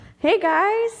Hey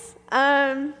guys.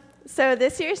 So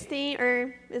this year's theme,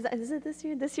 or is it this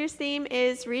year? This year's theme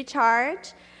is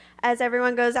recharge, as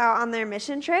everyone goes out on their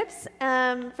mission trips.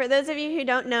 For those of you who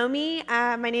don't know me,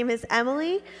 my name is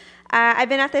Emily. I've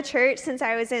been at the church since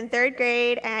I was in 3rd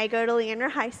grade, and I go to Leander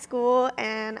High School,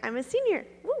 and I'm a senior.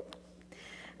 Woo.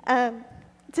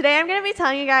 Today I'm going to be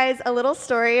telling you guys a little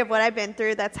story of what I've been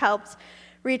through that's helped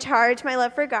recharge my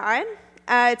love for God.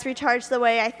 It's recharged the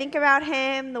way I think about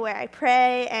Him, the way I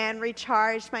pray, and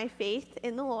recharged my faith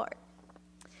in the Lord.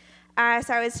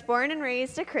 So I was born and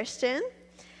raised a Christian.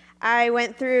 I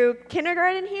went through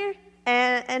kindergarten here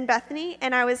and Bethany,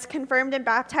 and I was confirmed and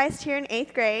baptized here in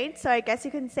 8th grade. So I guess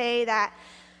you can say that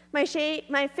my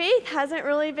faith hasn't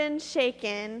really been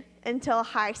shaken until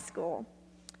high school.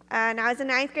 And I was a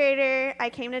 9th grader. I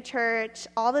came to church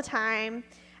all the time.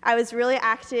 I was really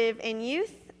active in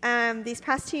youth. These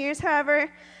past 2 years,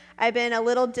 however, I've been a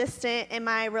little distant in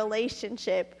my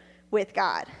relationship with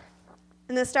God.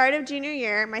 In the start of junior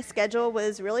year, my schedule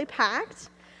was really packed.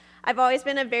 I've always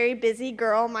been a very busy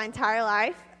girl my entire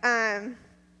life. I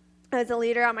was a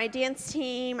leader on my dance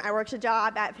team. I worked a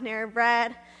job at Panera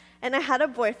Bread, and I had a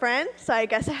boyfriend, so I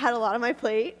guess I had a lot on my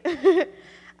plate.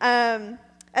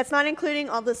 That's not including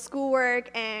all the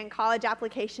schoolwork and college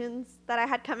applications that I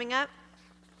had coming up.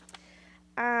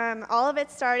 All of it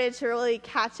started to really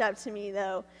catch up to me,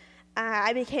 though.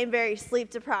 I became very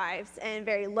sleep-deprived and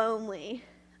very lonely.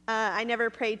 I never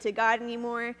prayed to God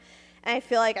anymore, and I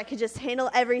feel like I could just handle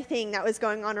everything that was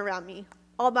going on around me,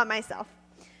 all by myself.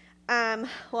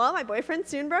 My boyfriend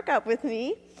soon broke up with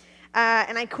me,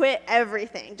 and I quit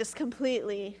everything, just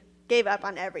completely gave up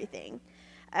on everything.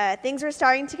 Things were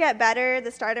starting to get better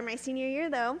the start of my senior year,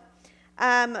 though,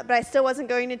 but I still wasn't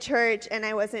going to church, and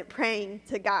I wasn't praying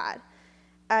to God.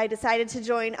 I decided to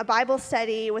join a Bible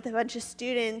study with a bunch of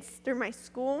students through my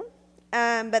school,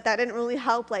 but that didn't really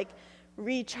help,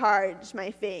 recharge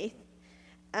my faith.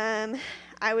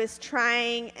 I was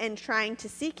trying to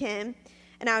seek Him,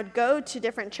 and I would go to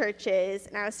different churches,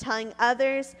 and I was telling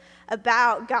others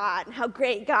about God and how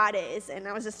great God is, and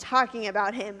I was just talking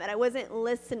about Him, but I wasn't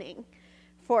listening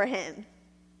for Him.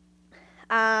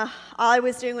 All I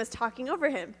was doing was talking over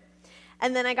Him,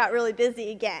 and then I got really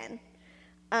busy again.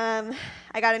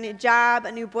 I got a new job,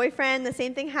 a new boyfriend. The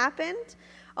same thing happened,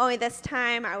 only this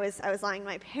time I was lying to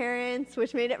my parents,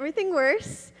 which made everything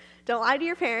worse. Don't lie to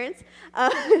your parents.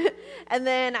 And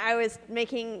then I was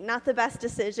making not the best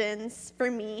decisions for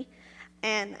me,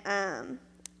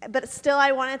 but still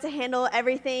I wanted to handle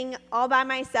everything all by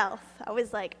myself. I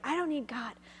was like, I don't need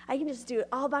God. I can just do it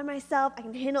all by myself. I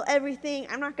can handle everything.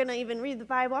 I'm not going to even read the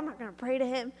Bible. I'm not going to pray to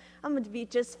Him. I'm going to be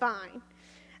just fine.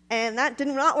 And that did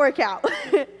not work out.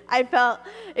 I felt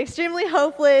extremely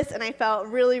hopeless, and I felt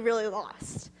really, really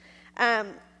lost. I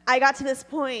got to this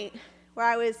point where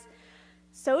I was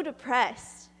so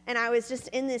depressed, and I was just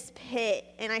in this pit,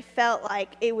 and I felt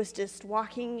like it was just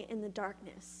walking in the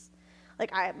darkness.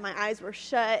 My eyes were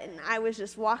shut, and I was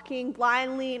just walking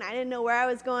blindly, and I didn't know where I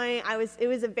was going. It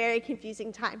was a very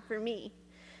confusing time for me.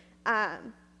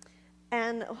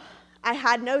 And I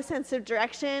had no sense of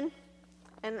direction,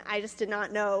 and I just did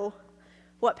not know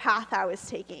what path I was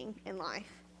taking in life.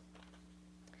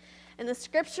 In the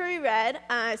scripture we read,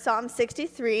 Psalm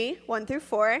 63,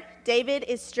 1-4, David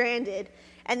is stranded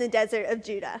in the desert of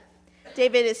Judah.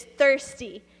 David is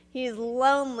thirsty, he is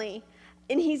lonely,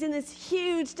 and he's in this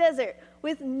huge desert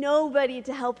with nobody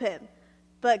to help him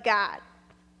but God.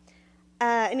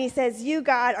 And he says, "You,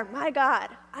 God, are my God.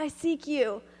 I seek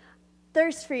you,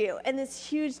 thirst for you in this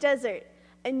huge desert,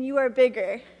 and you are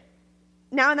bigger."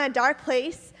 Now in that dark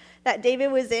place that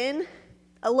David was in,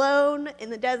 alone in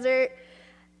the desert,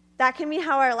 that can be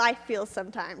how our life feels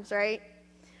sometimes, right?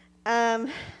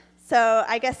 So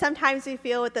I guess sometimes we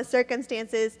feel with the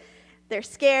circumstances, they're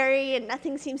scary and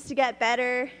nothing seems to get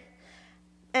better,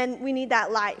 and we need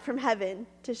that light from heaven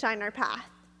to shine our path.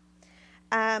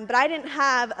 But I didn't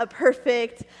have a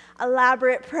perfect,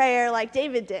 elaborate prayer like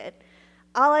David did.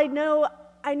 All I know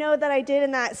that I did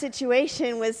in that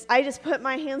situation was I just put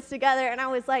my hands together and I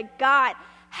was like, "God,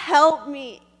 help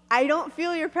me. I don't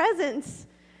feel your presence."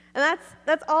 And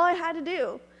that's all I had to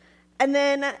do. And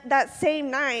then that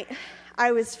same night,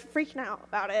 I was freaking out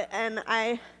about it, and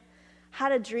I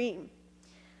had a dream.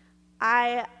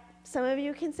 Some of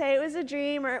you can say it was a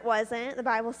dream or it wasn't. The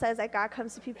Bible says that God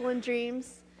comes to people in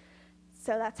dreams,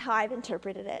 so that's how I've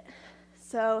interpreted it.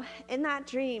 So in that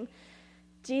dream,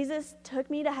 Jesus took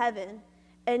me to heaven,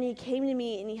 and He came to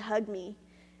me and He hugged me.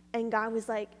 And God was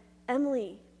like,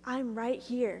 "Emily, I'm right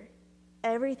here.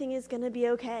 Everything is going to be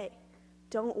okay.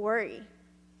 Don't worry."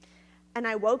 And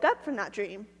I woke up from that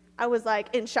dream. I was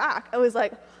like in shock. I was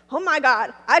like, oh my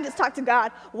God, I just talked to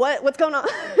God. What's going on?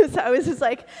 So I was just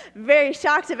like very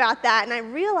shocked about that. And I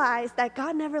realized that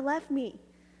God never left me.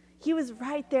 He was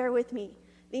right there with me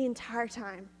the entire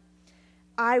time.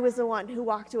 I was the one who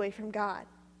walked away from God.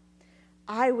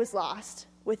 I was lost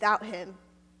without him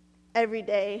every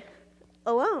day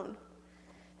alone.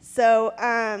 So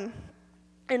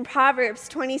in Proverbs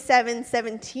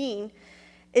 27:17,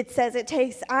 it says, it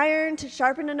takes iron to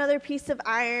sharpen another piece of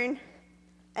iron,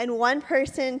 and one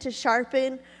person to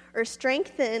sharpen or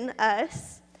strengthen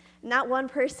us. And that one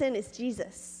person is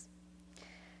Jesus.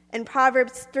 In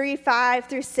Proverbs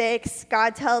 3:5-6,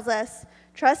 God tells us,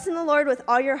 trust in the Lord with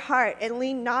all your heart and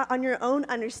lean not on your own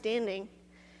understanding.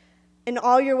 In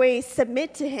all your ways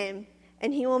submit to him,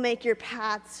 and he will make your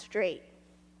paths straight.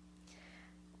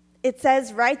 It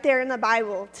says right there in the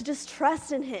Bible to just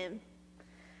trust in him.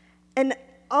 And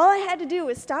all I had to do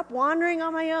was stop wandering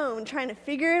on my own, trying to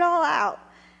figure it all out,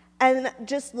 and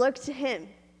just look to him.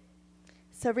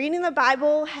 So reading the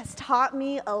Bible has taught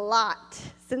me a lot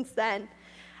since then.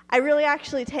 I really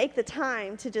actually take the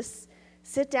time to just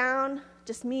sit down,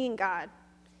 just me and God,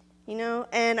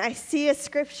 and I see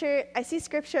scripture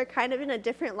kind of in a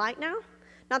different light now,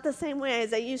 not the same way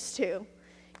as I used to,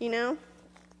 And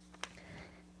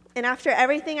after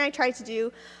everything I tried to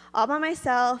do all by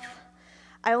myself,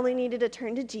 I only needed to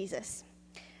turn to Jesus.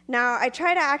 Now, I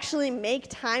try to actually make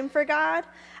time for God.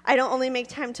 I don't only make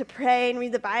time to pray and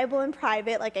read the Bible in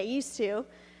private like I used to.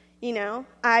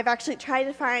 I've actually tried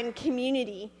to find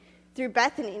community through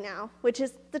Bethany now, which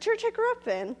is the church I grew up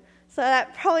in. So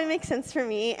that probably makes sense for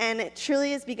me, and it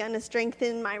truly has begun to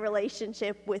strengthen my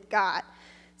relationship with God.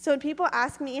 So when people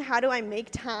ask me, how do I make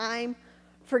time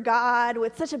for God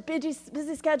with such a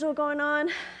busy schedule going on,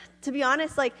 to be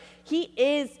honest, he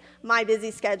is my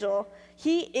busy schedule.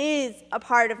 He is a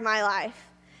part of my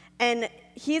life. And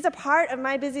he's a part of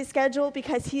my busy schedule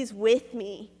because he's with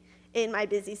me in my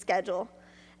busy schedule.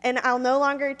 And I'll no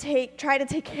longer try to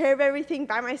take care of everything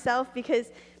by myself,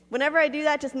 because whenever I do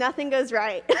that, just nothing goes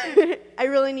right. I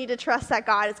really need to trust that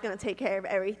God is going to take care of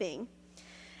everything.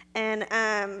 And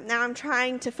now I'm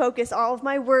trying to focus all of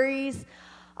my worries,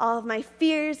 all of my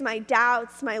fears, my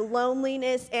doubts, my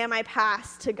loneliness, and my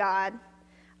past to God.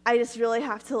 I just really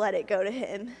have to let it go to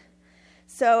him.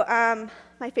 So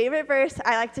my favorite verse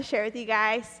I like to share with you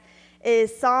guys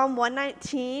is Psalm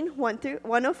 119,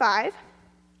 1-105.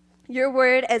 Your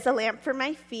word is a lamp for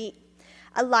my feet,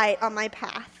 a light on my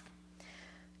path.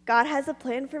 God has a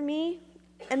plan for me,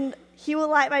 and he will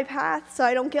light my path so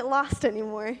I don't get lost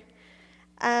anymore.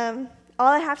 All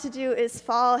I have to do is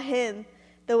follow him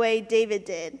the way David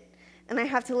did. And I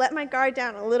have to let my guard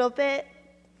down a little bit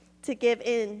to give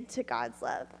in to God's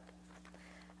love.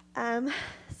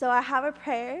 So I have a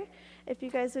prayer, if you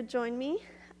guys would join me.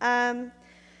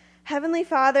 Heavenly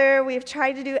Father, we've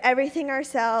tried to do everything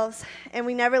ourselves, and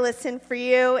we never listened for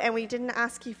you, and we didn't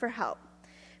ask you for help.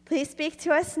 Please speak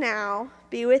to us now.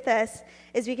 Be with us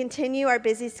as we continue our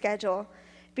busy schedule.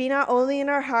 Be not only in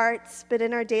our hearts, but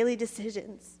in our daily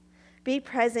decisions. Be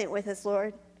present with us,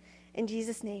 Lord. In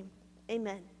Jesus' name,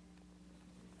 amen.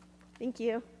 Thank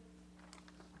you.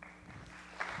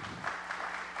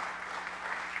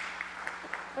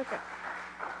 Okay.